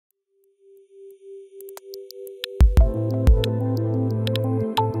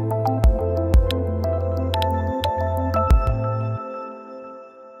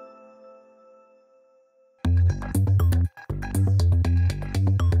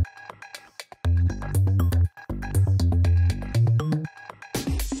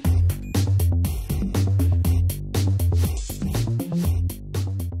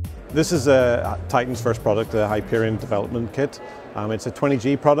This is Titan's first product, the Hyperion development kit. It's a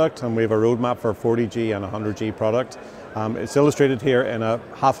 20G product, and we have a roadmap for a 40G and a 100G product. It's illustrated here in a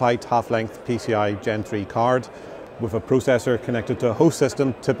half-height, half-length PCI Gen 3 card with a processor connected to a host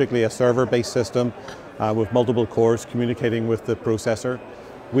system, typically a server-based system with multiple cores communicating with the processor.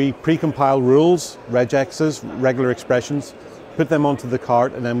 We pre-compile rules, regexes, regular expressions, put them onto the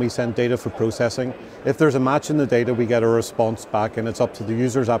card, and then we send data for processing. If there's a match in the data, we get a response back, and it's up to the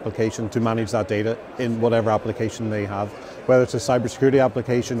user's application to manage that data in whatever application they have, whether it's a cybersecurity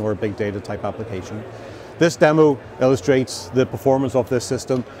application or a big data type application. This demo illustrates the performance of this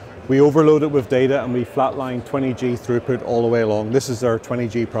system. We overload it with data and we flatline 20G throughput all the way along. This is our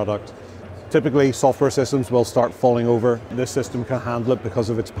 20G product. Typically, software systems will start falling over. This system can handle it because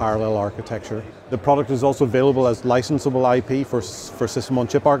of its parallel architecture. The product is also available as licensable IP for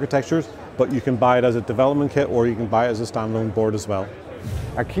system-on-chip architectures, but you can buy it as a development kit or you can buy it as a standalone board as well.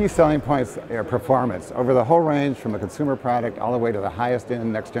 Our key selling points are performance. Over the whole range, from a consumer product all the way to the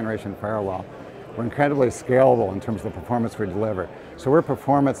highest-end next-generation firewall, we're incredibly scalable in terms of the performance we deliver. So we're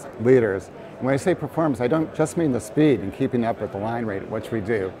performance leaders. And when I say performance, I don't just mean the speed and keeping up with the line rate, which we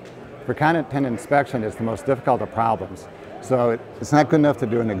do. For content inspection, it's the most difficult of problems. So it's not good enough to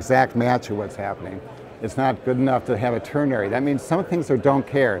do an exact match of what's happening. It's not good enough to have a ternary. That means some things are don't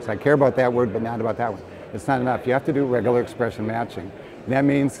care. So I care about that word, but not about that one. It's not enough. You have to do regular expression matching. And that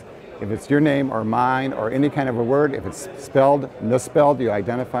means if it's your name or mine or any kind of a word, if it's spelled, misspelled, you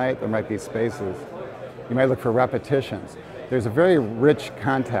identify it. There might be spaces. You might look for repetitions. There's a very rich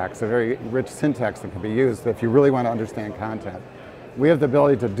context, a very rich syntax that can be used if you really want to understand content. We have the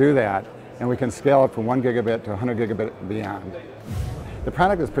ability to do that, and we can scale it from 1 gigabit to 100 gigabit and beyond. The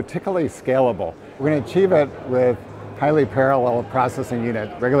product is particularly scalable. We're going to achieve it with highly parallel processing unit,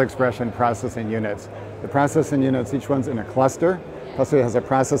 regular expression processing units. The processing units, each one's in a cluster, plus it has a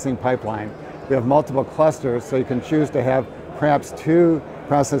processing pipeline. We have multiple clusters, so you can choose to have perhaps 2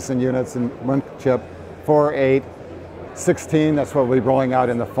 processing units in one chip, 4, 8, 16, that's what we'll be rolling out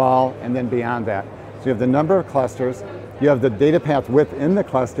in the fall, and then beyond that. So you have the number of clusters, you have the data path within the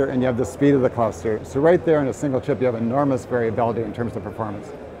cluster, and you have the speed of the cluster. So right there in a single chip, you have enormous variability in terms of performance.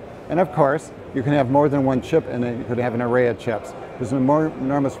 And of course, you can have more than one chip, and then you could have an array of chips. There's an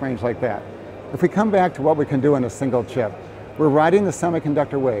enormous range like that. If we come back to what we can do in a single chip, we're riding the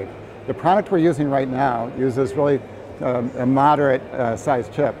semiconductor wave. The product we're using right now uses really a moderate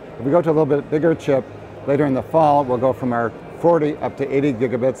sized chip. If we go to a little bit bigger chip, later in the fall, we'll go from our 40 up to 80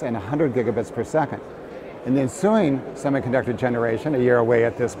 gigabits and 100 gigabits per second. In the ensuing semiconductor generation, a year away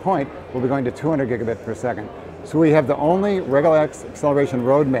at this point, we'll be going to 200 gigabit per second. So we have the only RegEx acceleration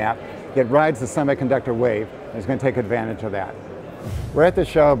roadmap that rides the semiconductor wave and is going to take advantage of that. We're at the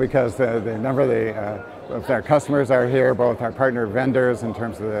show because the number of our customers are here, both our partner vendors in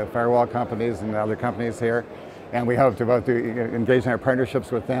terms of the firewall companies and the other companies here. And we hope to both engage in our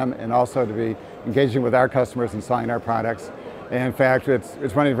partnerships with them and also to be engaging with our customers and selling our products. And in fact,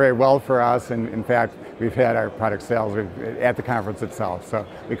 it's running very well for us, and in fact, we've had our product sales at the conference itself, so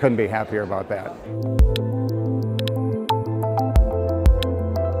we couldn't be happier about that.